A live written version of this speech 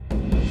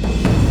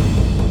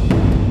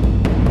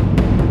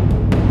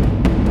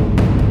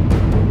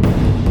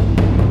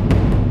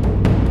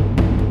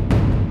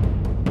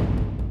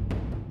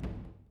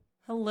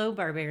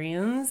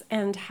barbarians,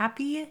 and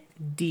happy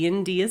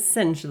D&D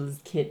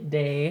Essentials Kit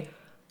Day.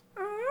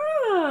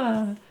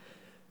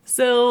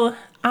 So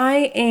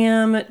I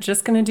am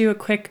just going to do a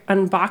quick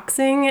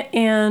unboxing,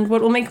 and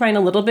what will make mine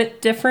a little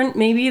bit different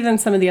maybe than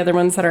some of the other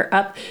ones that are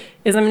up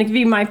is I'm going to give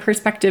you my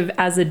perspective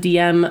as a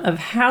DM of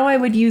how I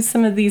would use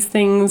some of these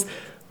things,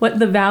 what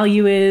the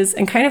value is,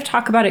 and kind of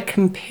talk about it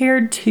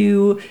compared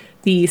to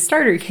the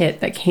starter kit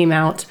that came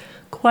out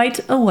quite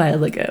a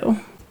while ago.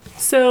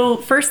 So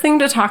first thing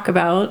to talk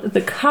about,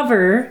 the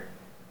cover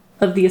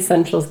of the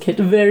Essentials Kit,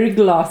 very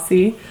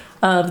glossy,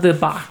 of the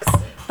box.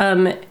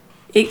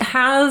 It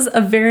has a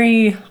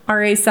very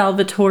R.A.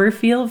 Salvatore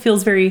feel. It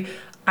feels very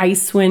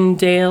Icewind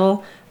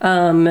Dale,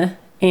 and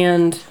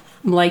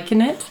I'm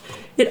liking it.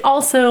 It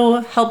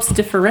also helps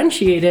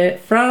differentiate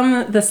it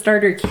from the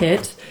starter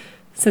kit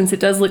since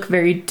it does look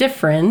very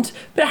different,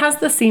 but it has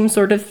the same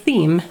sort of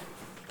theme.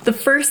 The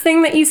first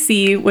thing that you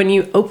see when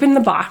you open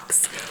the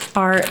box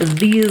are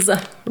these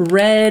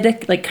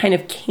red, like kind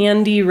of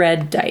candy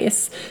red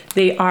dice.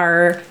 They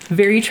are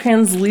very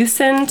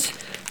translucent.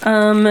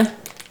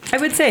 I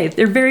would say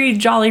they're very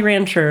Jolly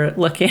Rancher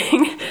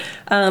looking.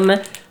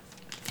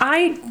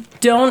 I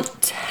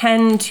don't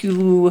tend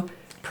to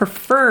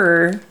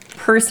prefer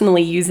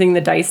personally using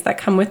the dice that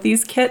come with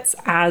these kits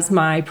as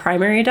my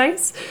primary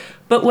dice.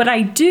 But what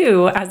I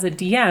do as a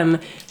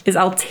DM is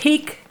I'll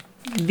take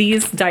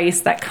these dice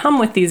that come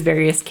with these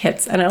various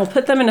kits and I'll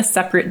put them in a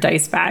separate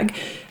dice bag.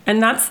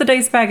 And that's the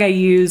dice bag I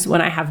use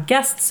when I have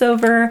guests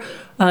over,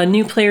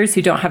 new players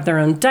who don't have their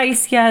own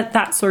dice yet,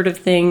 that sort of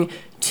thing,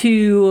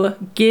 to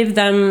give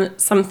them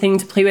something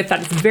to play with that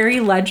is very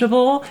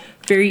legible,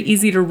 very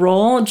easy to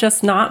roll,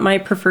 just not my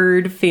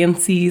preferred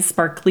fancy,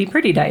 sparkly,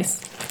 pretty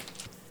dice.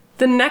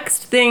 The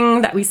next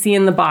thing that we see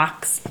in the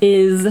box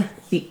is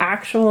the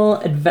actual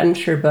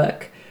adventure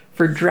book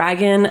for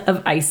Dragon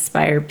of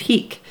Icespire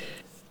Peak.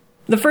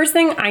 The first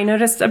thing I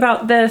noticed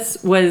about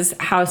this was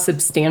how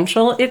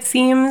substantial it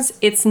seems.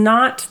 It's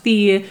not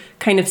the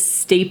kind of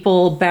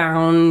staple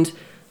bound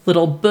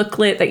little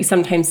booklet that you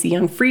sometimes see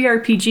on Free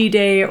RPG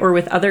Day or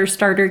with other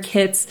starter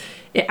kits.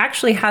 It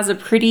actually has a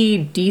pretty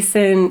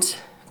decent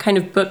kind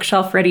of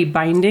bookshelf ready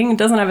binding. It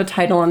doesn't have a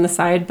title on the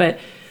side, but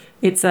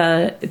it's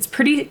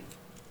pretty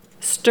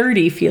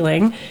sturdy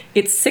feeling.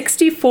 It's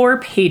 64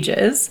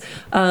 pages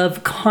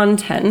of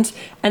content,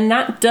 and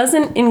that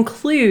doesn't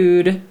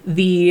include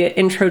the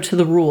intro to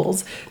the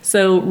rules.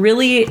 So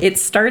really it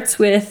starts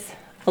with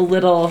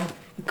a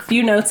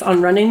few notes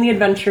on running the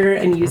adventure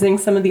and using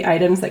some of the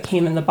items that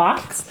came in the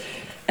box.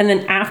 And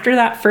then after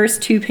that first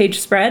 2-page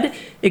spread,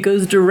 it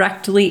goes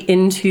directly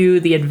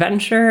into the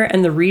adventure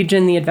and the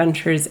region the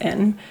adventure is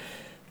in.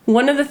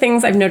 One of the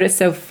things I've noticed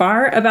so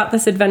far about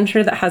this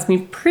adventure that has me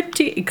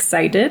pretty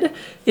excited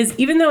is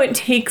even though it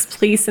takes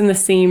place in the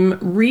same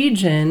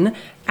region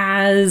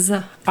as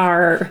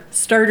our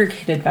starter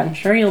kit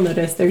adventure, you'll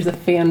notice there's a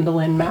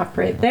Phandalin map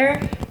right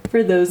there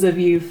for those of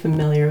you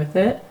familiar with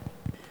it.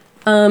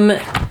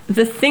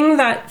 The thing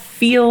that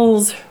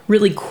feels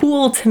really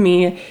cool to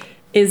me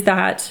is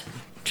that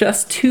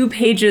just 2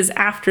 pages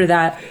after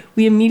that,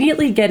 we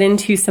immediately get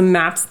into some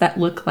maps that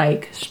look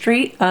like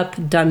straight up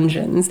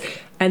dungeons.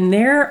 And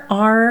there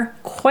are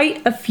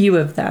quite a few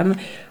of them.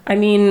 I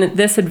mean,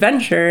 this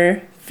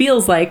adventure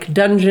feels like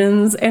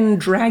Dungeons and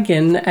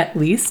Dragon, at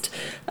least.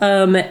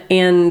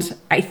 And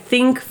I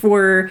think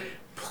for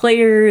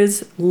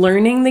players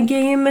learning the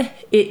game,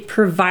 it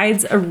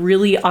provides a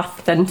really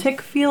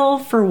authentic feel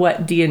for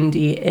what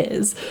D&D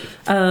is.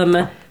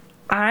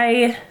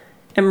 I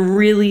am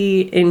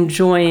really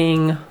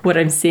enjoying what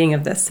I'm seeing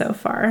of this so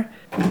far.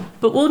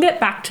 But we'll get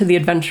back to the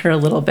adventure a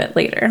little bit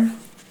later.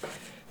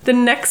 The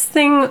next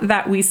thing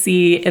that we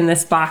see in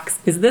this box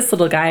is this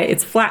little guy.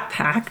 It's flat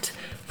packed,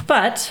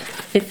 but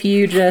if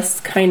you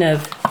just kind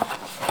of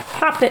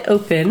pop it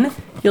open,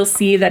 you'll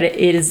see that it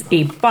is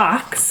a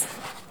box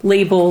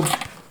labeled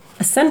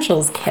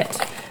Essentials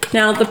Kit.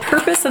 Now, the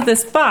purpose of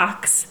this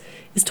box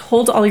is to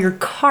hold all your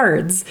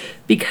cards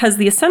because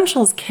the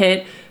Essentials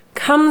Kit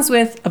comes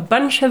with a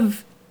bunch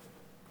of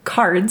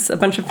cards, a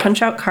bunch of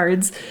punch-out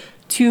cards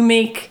to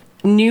make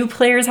new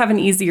players have an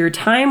easier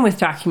time with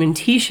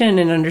documentation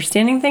and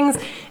understanding things,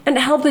 and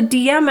to help a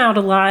DM out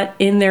a lot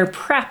in their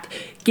prep,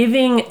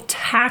 giving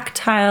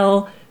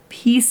tactile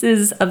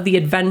pieces of the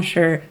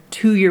adventure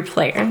to your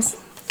players.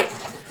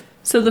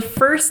 So the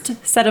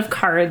first set of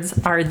cards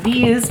are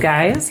these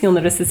guys. You'll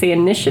notice they say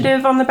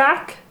initiative on the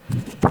back,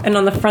 and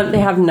on the front they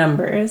have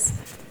numbers.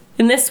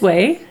 In this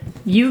way,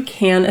 you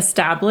can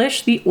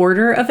establish the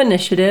order of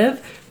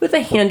initiative with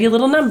a handy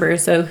little number.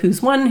 So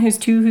who's 1, who's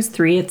 2, who's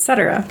 3,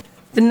 etc.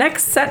 The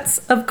next sets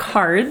of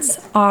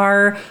cards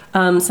are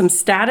some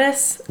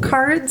status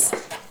cards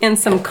and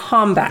some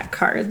combat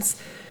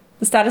cards.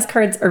 The status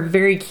cards are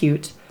very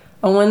cute.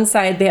 On one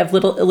side, they have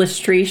little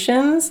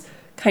illustrations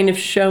kind of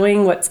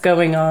showing what's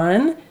going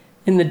on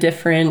in the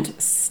different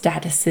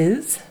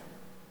statuses.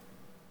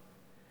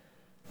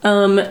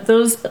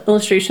 Those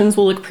illustrations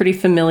will look pretty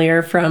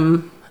familiar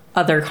from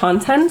other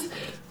content,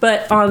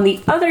 but on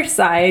the other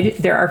side,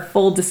 there are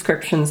full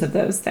descriptions of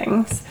those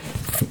things.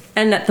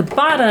 And at the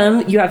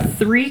bottom, you have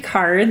 3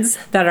 cards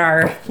that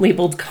are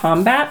labeled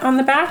combat on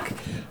the back.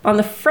 On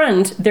the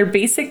front, they're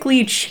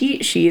basically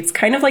cheat sheets,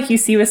 kind of like you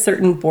see with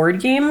certain board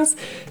games,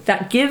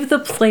 that give the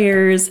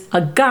players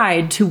a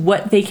guide to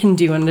what they can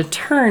do in a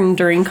turn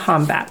during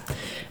combat.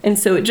 And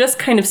so it just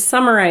kind of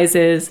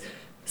summarizes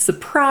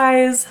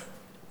surprise,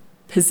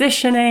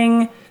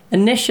 positioning,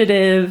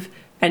 initiative,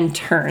 and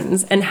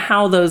turns, and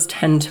how those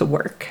tend to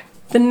work.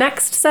 The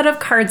next set of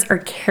cards are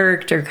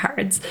character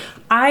cards.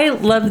 I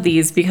love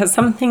these because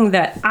something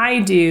that I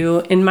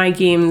do in my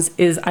games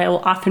is I will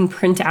often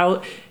print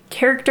out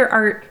character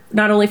art,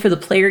 not only for the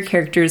player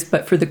characters,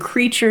 but for the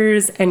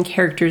creatures and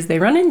characters they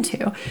run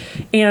into.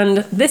 And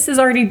this is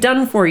already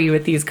done for you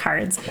with these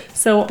cards.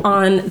 So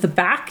on the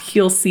back,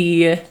 you'll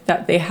see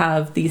that they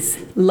have these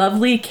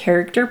lovely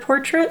character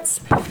portraits.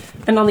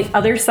 And on the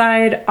other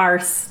side are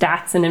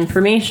stats and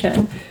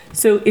information.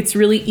 So it's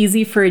really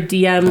easy for a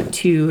DM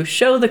to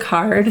show the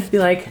card, be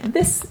like,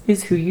 this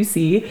is who you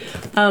see.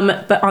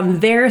 But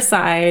on their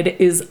side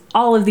is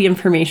all of the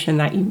information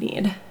that you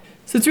need.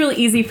 So it's really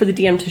easy for the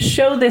DM to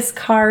show this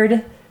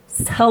card,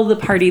 tell the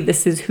party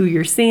this is who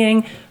you're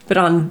seeing, but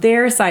on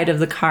their side of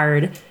the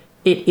card,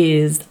 it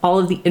is all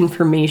of the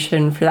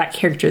information for that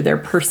character, their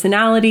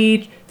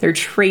personality, their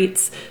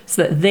traits,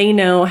 so that they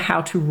know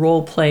how to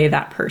role play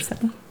that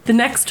person. The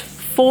next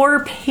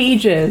 4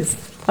 pages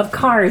of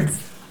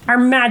cards are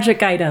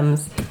magic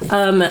items.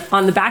 On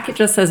the back, it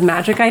just says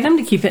magic item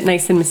to keep it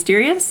nice and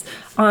mysterious.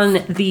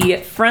 On the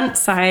front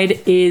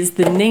side is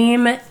the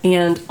name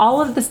and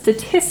all of the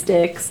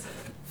statistics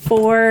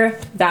for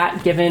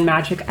that given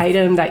magic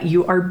item that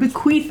you are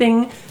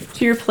bequeathing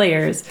to your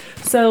players.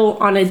 So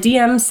on a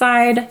DM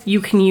side,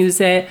 you can use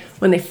it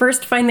when they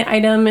first find the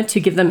item to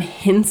give them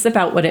hints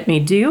about what it may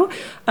do.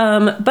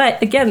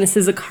 But again, this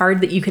is a card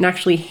that you can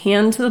actually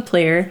hand to the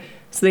player,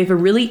 so they have a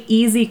really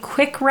easy,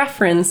 quick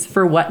reference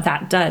for what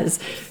that does.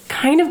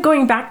 Kind of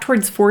going back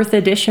towards 4th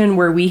edition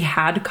where we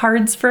had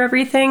cards for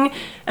everything.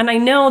 And I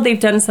know they've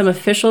done some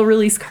official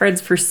release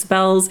cards for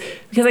spells,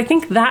 because I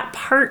think that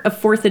part of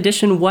 4th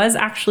edition was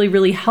actually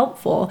really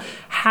helpful,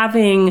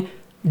 having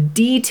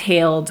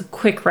detailed,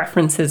 quick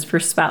references for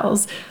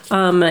spells.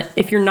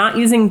 If you're not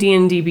using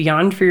D&D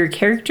Beyond for your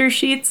character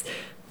sheets,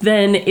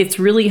 then it's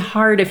really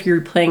hard if you're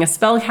playing a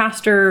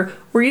spellcaster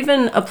or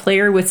even a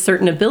player with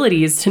certain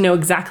abilities to know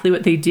exactly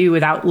what they do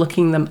without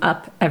looking them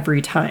up every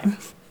time.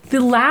 The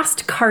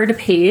last card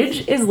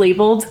page is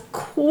labeled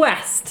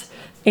Quest,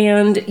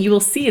 and you will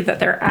see that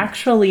there are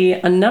actually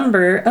a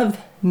number of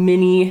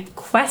mini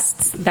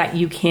quests that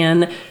you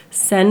can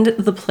send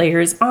the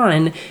players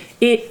on.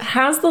 It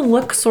has the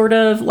look sort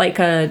of like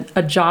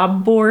a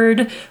job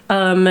board,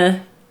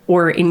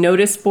 or a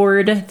notice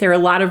board. There are a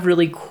lot of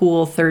really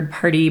cool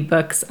third-party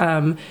books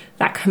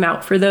that come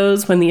out for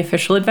those when the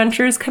official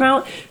adventures come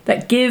out,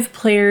 that give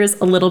players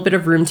a little bit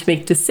of room to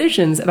make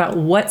decisions about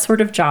what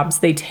sort of jobs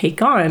they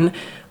take on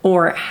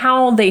or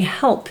how they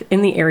help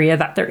in the area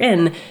that they're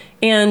in.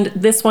 And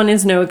this one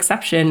is no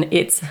exception.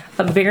 It's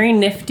very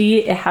nifty.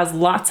 It has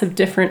lots of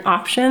different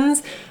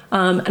options,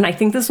 and I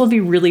think this will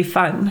be really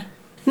fun.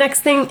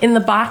 Next thing in the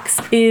box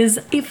is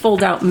a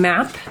fold-out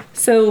map.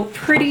 So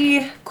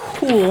pretty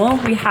cool.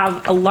 We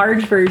have a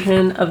large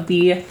version of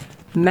the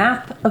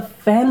Map of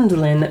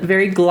Phandalin.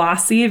 Very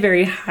glossy,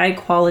 very high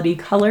quality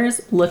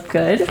colors, look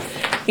good.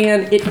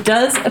 And it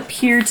does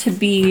appear to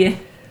be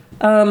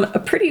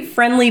a pretty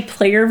friendly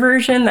player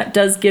version that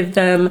does give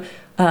them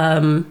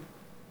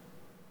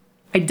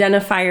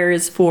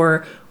identifiers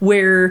for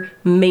where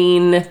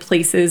main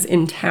places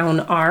in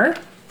town are.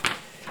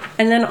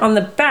 And then on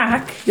the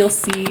back, you'll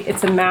see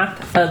it's a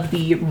map of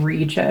the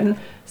region.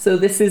 So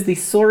this is the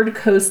Sword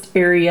Coast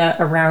area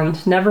around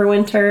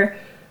Neverwinter.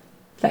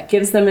 That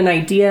gives them an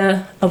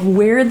idea of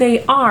where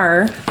they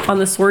are on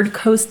the Sword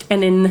Coast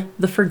and in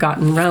the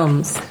Forgotten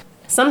Realms.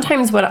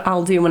 Sometimes what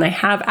I'll do when I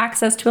have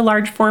access to a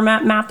large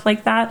format map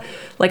like that,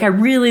 like I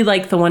really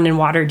like the one in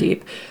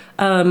Waterdeep,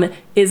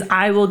 is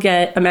I will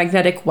get a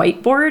magnetic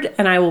whiteboard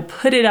and I will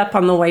put it up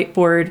on the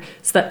whiteboard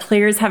so that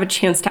players have a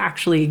chance to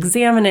actually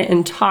examine it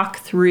and talk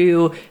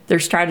through their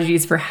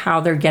strategies for how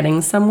they're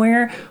getting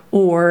somewhere,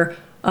 or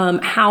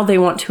how they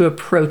want to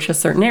approach a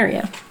certain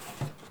area.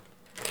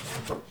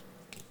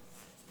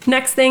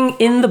 Next thing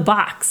in the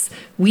box,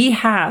 we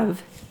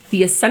have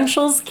the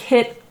Essentials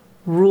Kit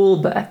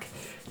Rulebook.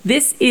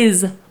 This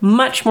is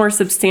much more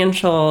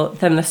substantial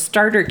than the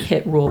Starter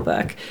Kit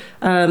Rulebook.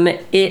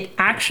 It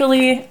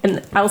actually,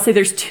 and I'll say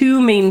there's 2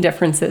 main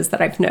differences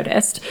that I've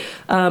noticed.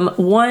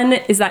 One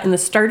is that in the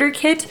Starter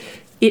Kit,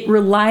 it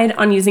relied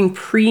on using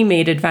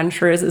pre-made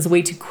adventures as a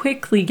way to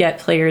quickly get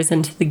players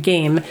into the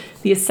game.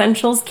 The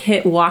Essentials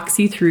Kit walks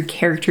you through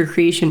character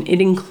creation.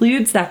 It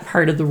includes that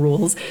part of the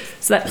rules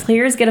so that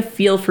players get a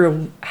feel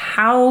for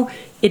how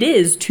it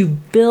is to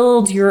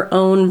build your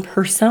own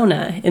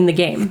persona in the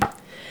game.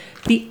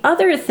 The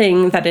other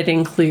thing that it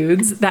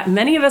includes that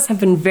many of us have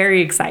been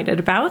very excited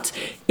about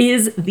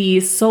is the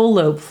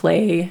solo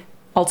play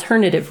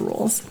alternative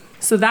rules.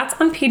 So that's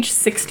on page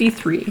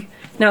 63.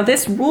 Now,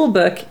 this rule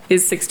book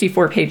is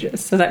 64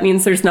 pages, so that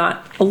means there's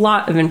not a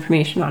lot of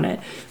information on it,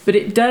 but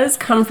it does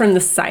come from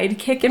the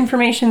Sidekick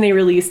information they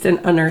released in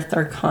Unearthed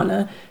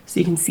Arcana. So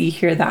you can see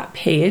here that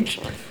page.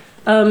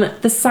 The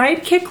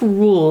Sidekick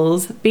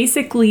rules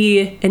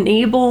basically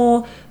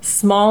enable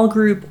small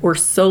group or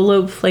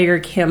solo player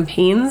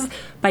campaigns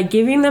by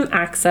giving them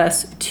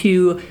access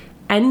to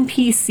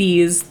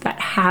NPCs that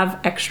have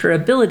extra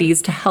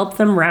abilities to help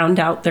them round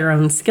out their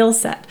own skill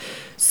set.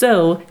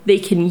 So they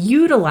can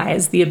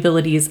utilize the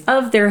abilities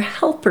of their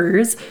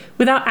helpers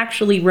without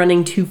actually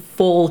running to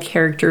full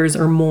characters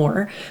or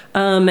more.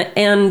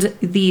 And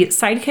the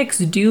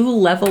sidekicks do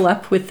level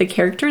up with the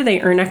character.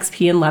 They earn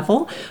XP and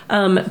level.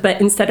 But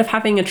instead of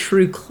having a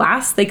true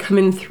class, they come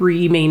in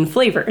 3 main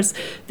flavors.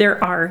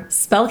 There are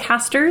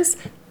spellcasters,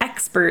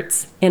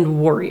 experts, and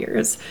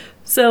warriors.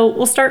 So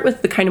we'll start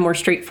with the kind of more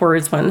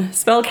straightforward one.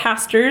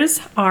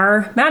 Spellcasters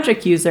are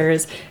magic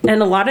users,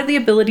 and a lot of the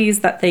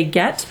abilities that they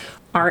get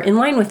are in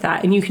line with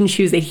that. And you can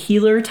choose a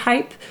healer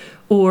type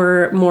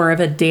or more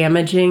of a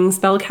damaging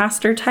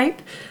spellcaster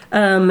type.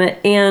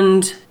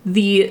 And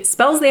the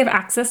spells they have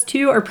access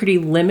to are pretty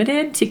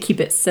limited to keep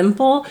it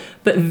simple,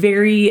 but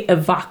very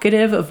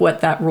evocative of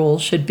what that role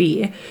should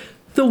be.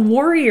 The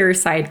warrior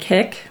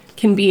sidekick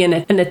can be an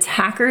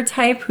attacker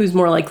type who's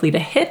more likely to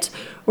hit,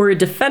 or a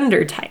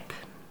defender type.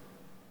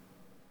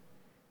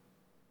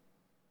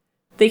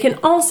 They can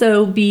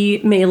also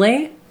be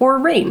melee or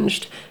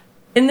ranged.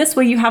 In this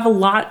way, you have a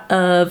lot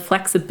of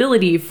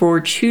flexibility for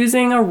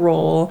choosing a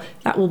role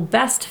that will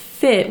best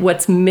fit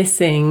what's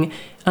missing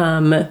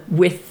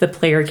with the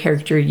player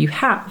character you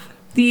have.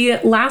 The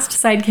last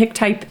sidekick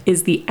type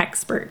is the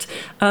expert.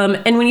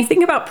 And when you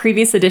think about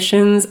previous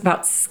editions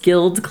about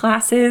skilled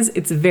classes,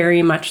 it's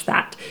very much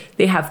that.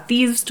 They have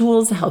thieves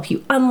tools to help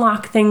you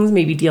unlock things,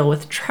 maybe deal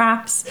with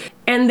traps,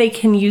 and they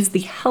can use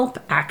the help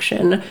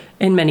action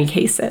in many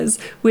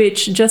cases,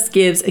 which just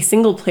gives a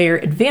single player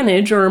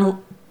advantage or a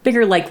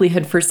bigger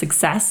likelihood for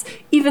success,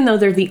 even though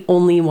they're the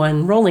only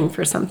one rolling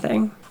for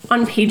something.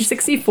 On page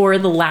 64,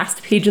 the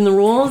last page in the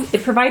rules,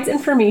 it provides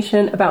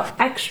information about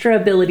extra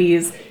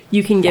abilities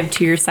you can give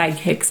to your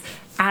sidekicks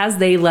as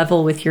they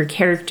level with your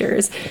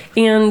characters.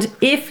 And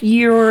if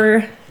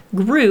your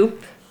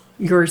group,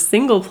 your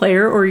single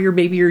player, or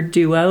maybe your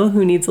duo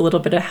who needs a little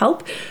bit of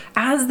help,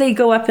 as they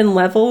go up in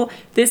level,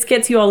 this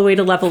gets you all the way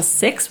to level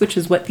 6, which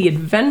is what the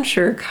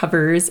adventure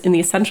covers in the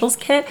Essentials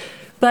kit.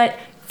 But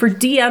for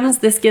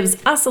DMs, this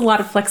gives us a lot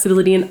of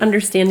flexibility in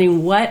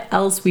understanding what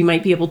else we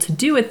might be able to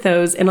do with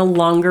those in a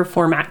longer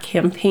format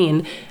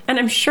campaign. And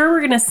I'm sure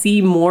we're going to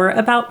see more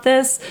about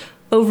this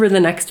over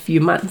the next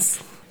few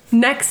months.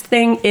 Next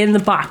thing in the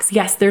box,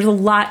 yes, there's a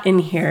lot in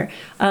here,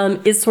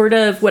 is sort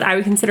of what I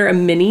would consider a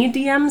mini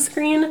DM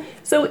screen.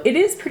 So it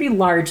is pretty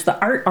large. The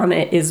art on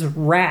it is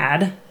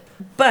rad,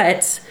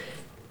 but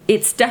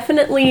it's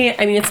definitely,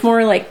 it's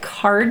more like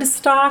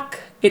cardstock.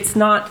 It's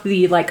not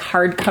the like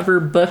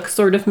hardcover book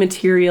sort of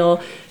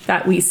material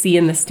that we see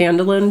in the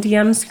standalone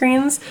DM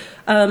screens.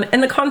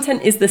 And the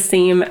content is the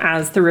same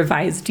as the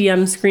revised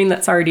DM screen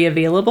that's already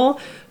available.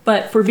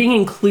 But for being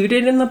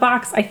included in the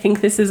box, I think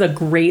this is a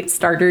great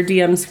starter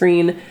DM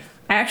screen.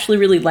 I actually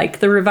really like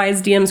the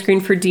revised DM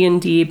screen for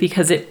D&D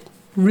because it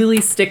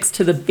really sticks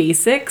to the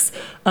basics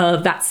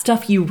of that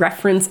stuff you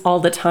reference all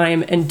the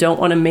time and don't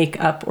want to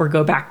make up or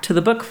go back to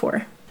the book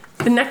for.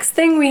 The next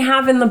thing we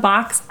have in the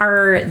box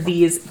are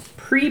these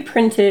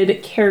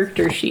pre-printed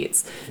character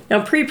sheets.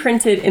 Now,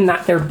 pre-printed in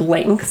that they're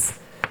blanks,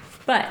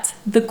 but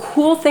the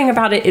cool thing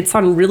about it, it's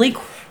on really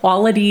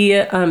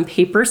quality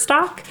paper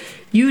stock.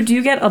 You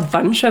do get a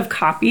bunch of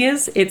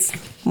copies. It's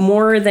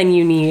more than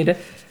you need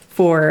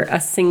for a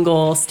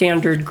single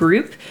standard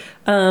group.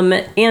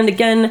 And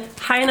again,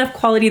 high enough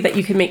quality that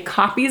you can make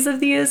copies of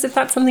these if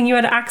that's something you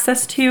had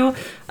access to.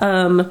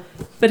 But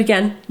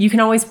again, you can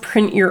always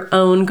print your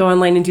own, go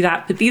online and do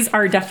that. But these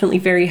are definitely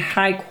very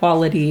high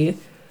quality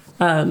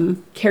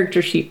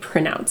character sheet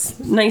printouts.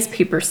 Nice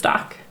paper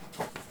stock.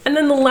 And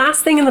then the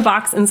last thing in the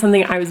box, and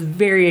something I was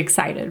very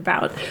excited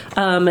about,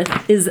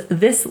 is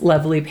this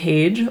lovely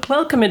page.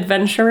 Welcome,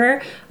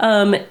 Adventurer.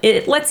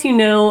 It lets you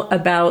know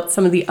about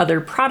some of the other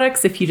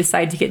products if you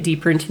decide to get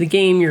deeper into the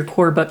game, your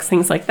core books,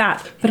 things like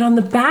that. But on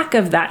the back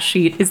of that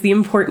sheet is the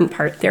important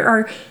part. There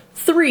are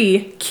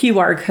 3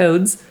 QR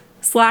codes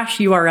 /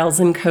 URLs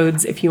and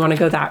codes, if you want to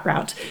go that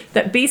route,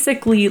 that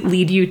basically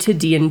lead you to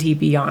D&D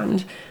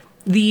Beyond.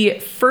 The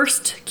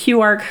first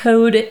QR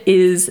code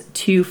is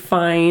to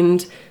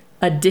find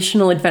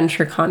additional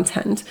adventure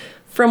content.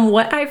 From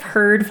what I've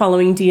heard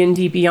following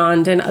D&D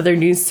Beyond and other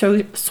news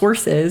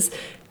sources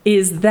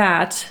is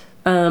that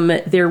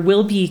there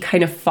will be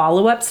kind of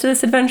follow-ups to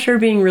this adventure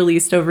being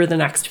released over the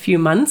next few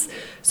months.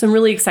 So I'm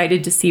really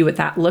excited to see what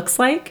that looks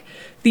like.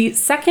 The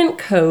second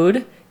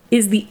code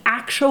is the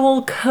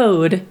actual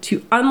code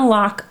to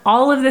unlock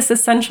all of this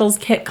Essentials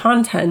Kit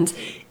content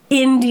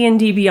in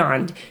D&D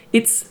Beyond.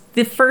 It's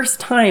the first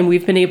time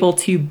we've been able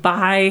to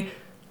buy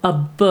a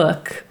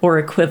book or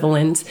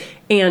equivalent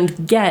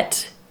and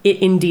get it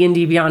in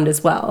D&D Beyond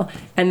as well.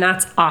 And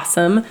that's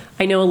awesome.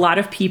 I know a lot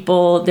of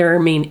people, their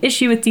main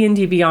issue with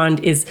D&D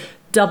Beyond is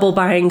double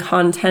buying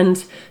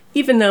content,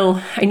 even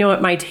though I know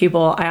at my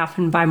table, I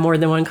often buy more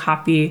than one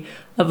copy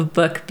of a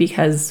book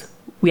because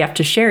we have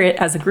to share it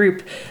as a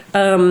group.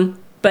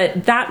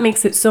 But that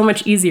makes it so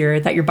much easier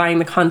that you're buying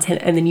the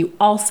content and then you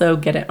also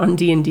get it on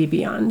D&D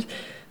Beyond.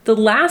 The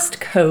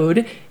last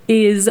code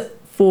is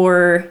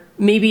for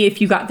maybe if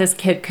you got this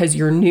kit because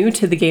you're new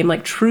to the game,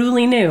 like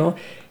truly new,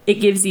 it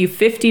gives you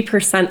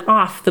 50%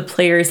 off the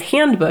player's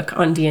handbook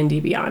on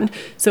D&D Beyond.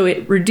 So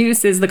it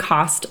reduces the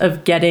cost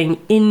of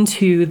getting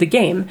into the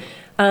game.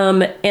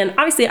 And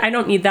obviously I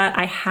don't need that.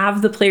 I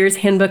have the player's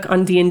handbook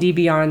on D&D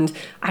Beyond.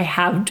 I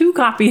have 2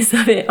 copies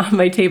of it on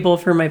my table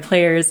for my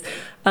players.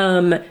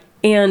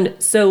 And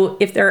so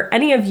if there are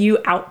any of you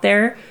out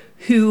there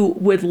who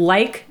would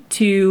like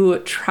to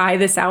try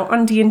this out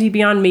on D&D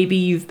Beyond, maybe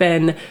you've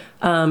been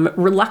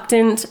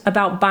reluctant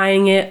about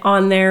buying it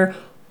on there,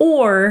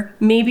 or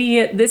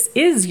maybe this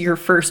is your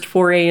first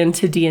foray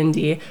into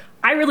D&D.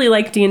 I really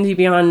like D&D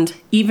Beyond.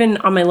 Even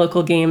on my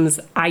local games,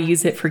 I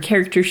use it for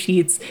character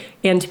sheets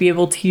and to be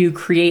able to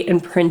create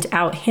and print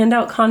out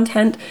handout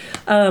content.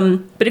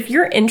 But if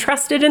you're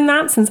interested in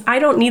that, since I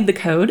don't need the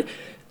code,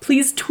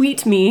 please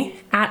tweet me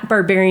at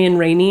Barbarian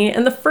Rainy.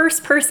 And the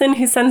first person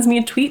who sends me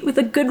a tweet with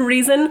a good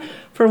reason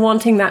for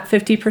wanting that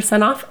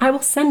 50% off, I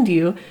will send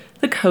you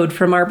the code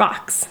from our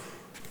box.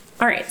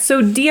 All right,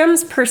 so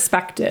DM's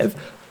perspective.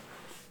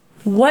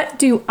 What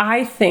do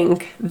I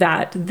think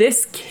that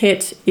this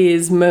kit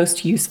is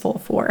most useful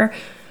for?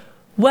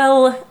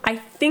 Well, I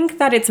think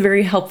that it's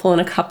very helpful in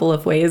a couple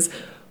of ways.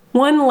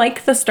 One,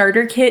 like the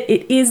starter kit,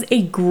 it is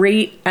a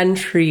great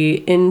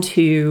entry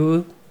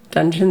into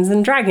Dungeons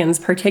and Dragons,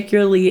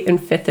 particularly in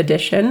 5th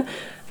edition.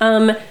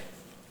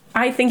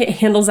 I think it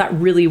handles that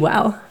really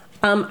well.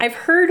 I've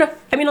heard,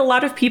 a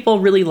lot of people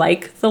really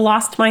like the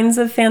Lost Mines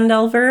of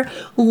Phandelver,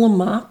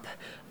 Lamop.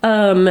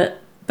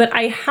 But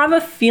I have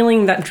a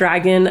feeling that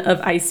Dragon of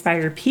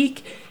Icespire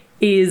Peak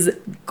is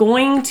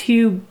going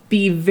to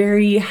be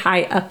very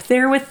high up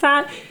there with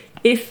that,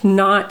 if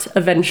not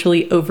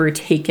eventually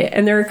overtake it.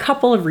 And there are a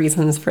couple of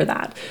reasons for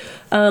that.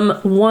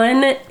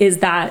 One is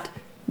that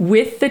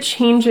with the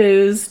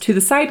changes to the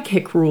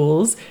sidekick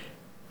rules,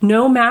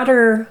 no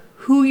matter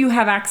who you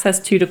have access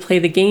to play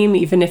the game,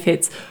 even if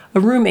it's a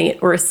roommate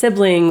or a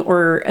sibling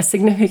or a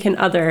significant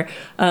other,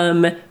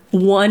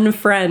 one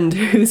friend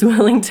who's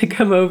willing to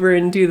come over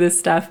and do this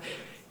stuff,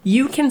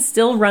 you can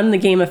still run the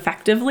game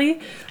effectively.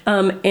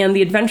 And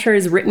the adventure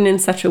is written in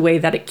such a way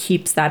that it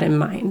keeps that in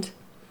mind.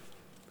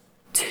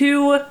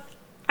 2,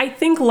 I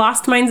think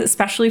Lost Mines,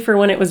 especially for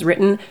when it was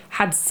written,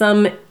 had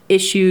some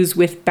issues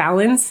with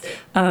balance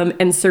and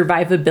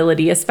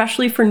survivability,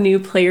 especially for new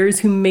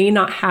players who may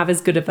not have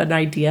as good of an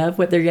idea of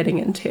what they're getting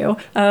into.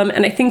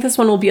 And I think this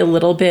one will be a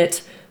little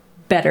bit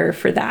better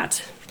for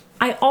that.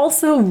 I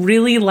also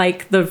really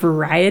like the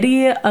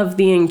variety of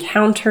the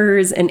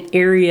encounters and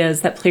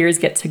areas that players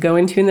get to go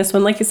into in this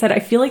one. Like I said, I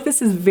feel like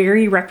this is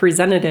very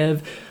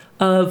representative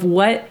of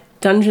what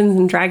Dungeons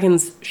and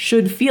Dragons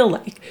should feel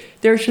like.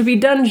 There should be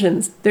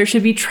dungeons, there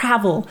should be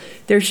travel,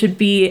 there should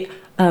be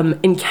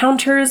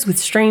encounters with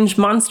strange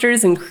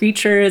monsters and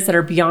creatures that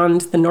are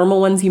beyond the normal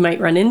ones you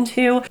might run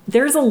into.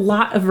 There's a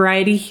lot of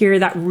variety here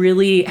that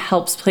really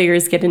helps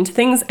players get into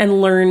things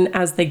and learn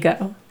as they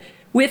go,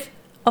 with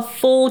a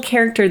full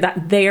character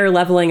that they are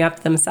leveling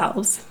up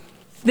themselves.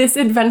 This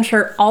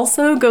adventure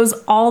also goes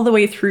all the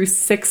way through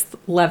 6th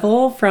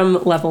level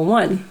from level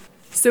 1.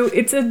 So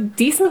it's a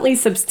decently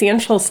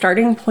substantial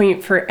starting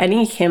point for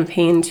any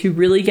campaign to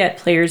really get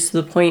players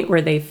to the point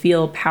where they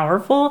feel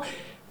powerful.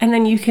 And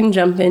then you can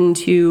jump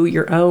into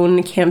your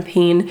own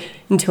campaign,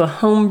 into a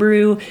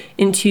homebrew,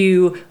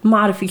 into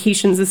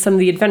modifications of some of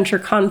the adventure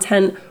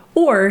content,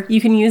 or you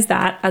can use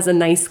that as a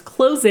nice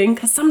closing,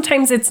 because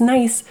sometimes it's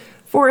nice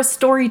for a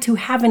story to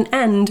have an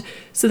end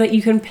so that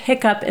you can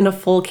pick up in a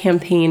full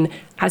campaign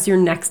as your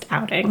next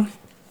outing.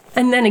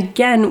 And then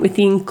again, with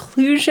the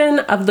inclusion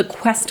of the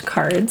quest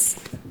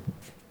cards,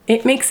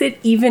 it makes it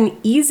even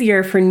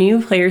easier for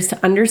new players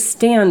to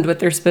understand what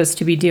they're supposed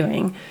to be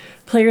doing.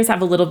 Players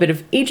have a little bit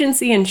of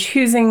agency in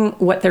choosing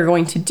what they're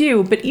going to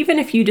do, but even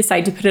if you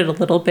decide to put it a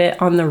little bit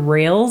on the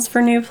rails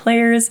for new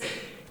players,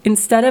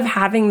 instead of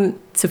having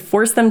to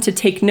force them to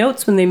take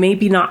notes when they may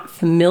be not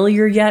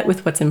familiar yet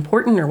with what's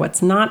important or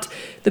what's not,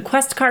 the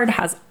quest card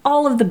has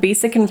all of the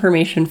basic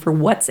information for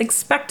what's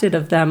expected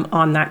of them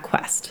on that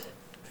quest.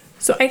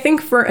 So I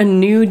think for a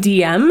new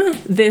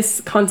DM,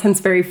 this content's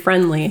very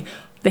friendly.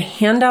 The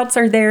handouts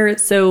are there,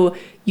 so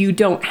you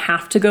don't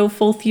have to go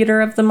full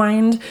theater of the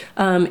mind.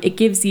 It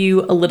gives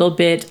you a little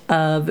bit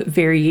of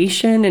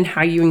variation in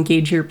how you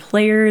engage your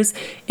players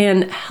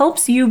and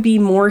helps you be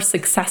more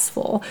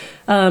successful.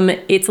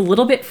 It's a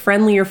little bit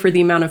friendlier for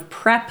the amount of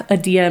prep a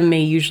DM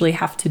may usually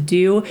have to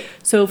do.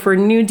 So for a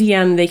new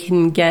DM, they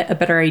can get a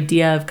better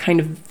idea of kind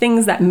of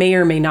things that may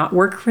or may not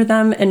work for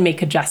them and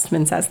make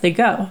adjustments as they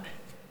go.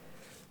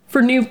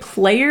 For new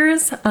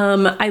players,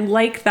 I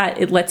like that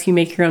it lets you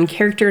make your own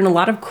character. In a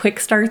lot of quick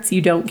starts,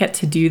 you don't get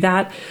to do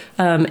that.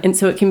 And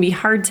so it can be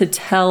hard to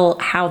tell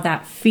how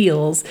that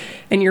feels.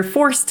 And you're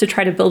forced to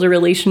try to build a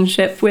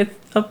relationship with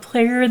a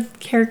player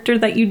character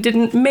that you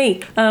didn't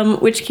make,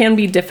 which can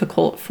be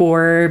difficult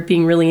for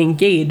being really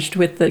engaged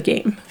with the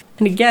game.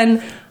 And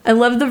again, I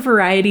love the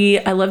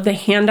variety. I love the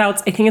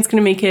handouts. I think it's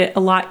going to make it a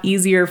lot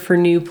easier for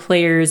new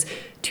players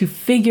to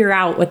figure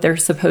out what they're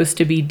supposed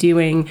to be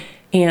doing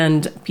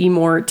and be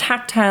more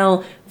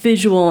tactile,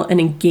 visual, and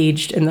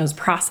engaged in those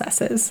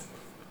processes.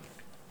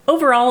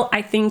 Overall,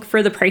 I think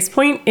for the price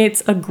point,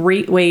 it's a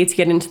great way to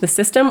get into the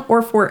system,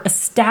 or for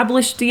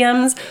established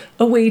DMs,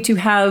 a way to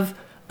have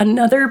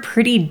another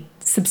pretty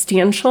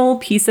substantial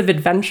piece of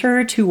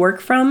adventure to work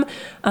from,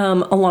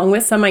 along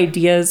with some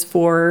ideas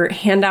for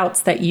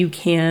handouts that you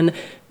can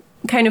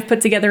kind of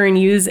put together and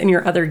use in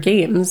your other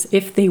games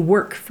if they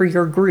work for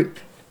your group.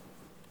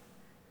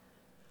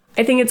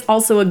 I think it's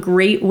also a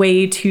great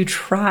way to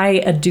try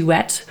a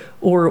duet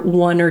or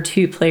 1 or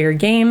 2 player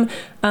game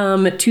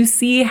to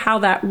see how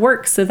that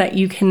works, so that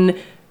you can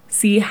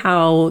see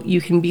how you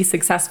can be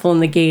successful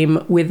in the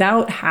game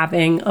without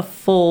having a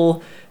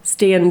full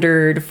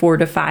standard 4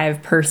 to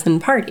 5 person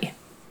party.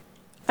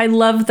 I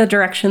love the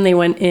direction they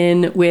went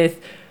in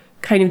with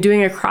kind of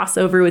doing a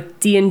crossover with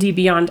D&D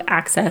Beyond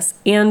Access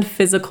and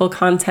physical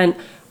content.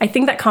 I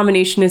think that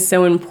combination is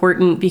so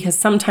important because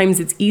sometimes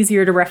it's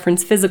easier to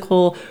reference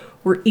physical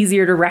or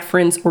easier to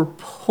reference or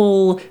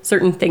pull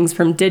certain things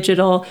from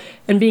digital,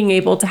 and being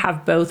able to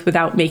have both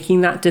without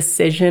making that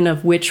decision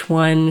of which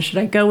one should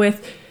I go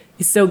with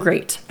is so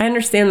great. I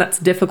understand that's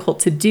difficult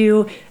to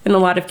do in a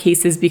lot of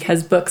cases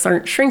because books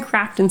aren't shrink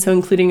wrapped, and so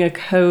including a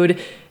code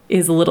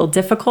is a little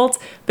difficult,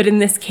 but in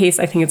this case,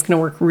 I think it's going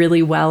to work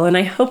really well, and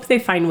I hope they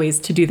find ways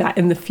to do that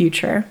in the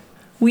future.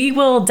 We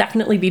will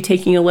definitely be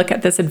taking a look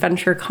at this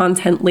adventure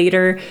content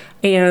later,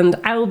 and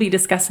I will be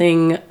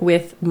discussing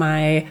with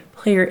my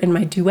player in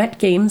my duet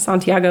game,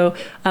 Santiago,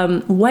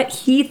 what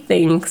he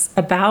thinks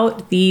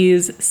about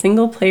these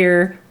single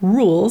player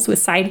rules with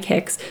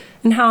sidekicks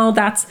and how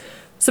that's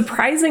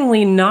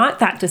surprisingly not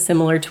that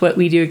dissimilar to what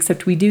we do,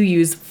 except we do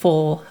use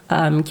full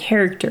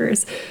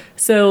characters.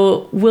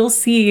 So we'll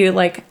see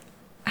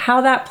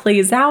how that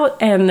plays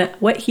out and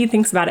what he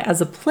thinks about it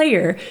as a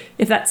player,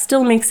 if that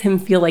still makes him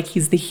feel like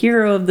he's the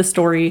hero of the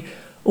story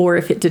or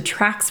if it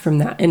detracts from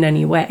that in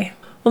any way.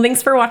 Well,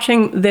 thanks for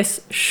watching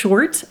this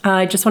short.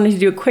 I just wanted to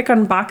do a quick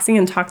unboxing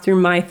and talk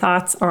through my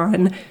thoughts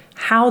on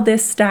how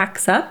this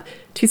stacks up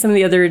to some of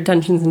the other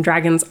Dungeons &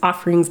 Dragons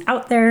offerings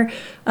out there.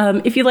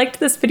 If you liked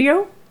this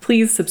video,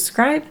 please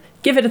subscribe,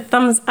 give it a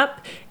thumbs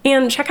up,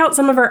 and check out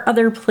some of our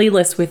other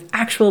playlists with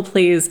actual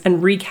plays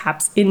and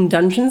recaps in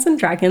Dungeons &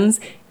 Dragons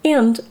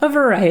and a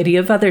variety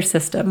of other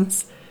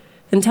systems.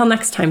 Until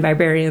next time,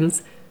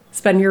 barbarians,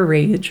 spend your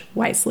rage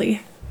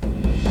wisely.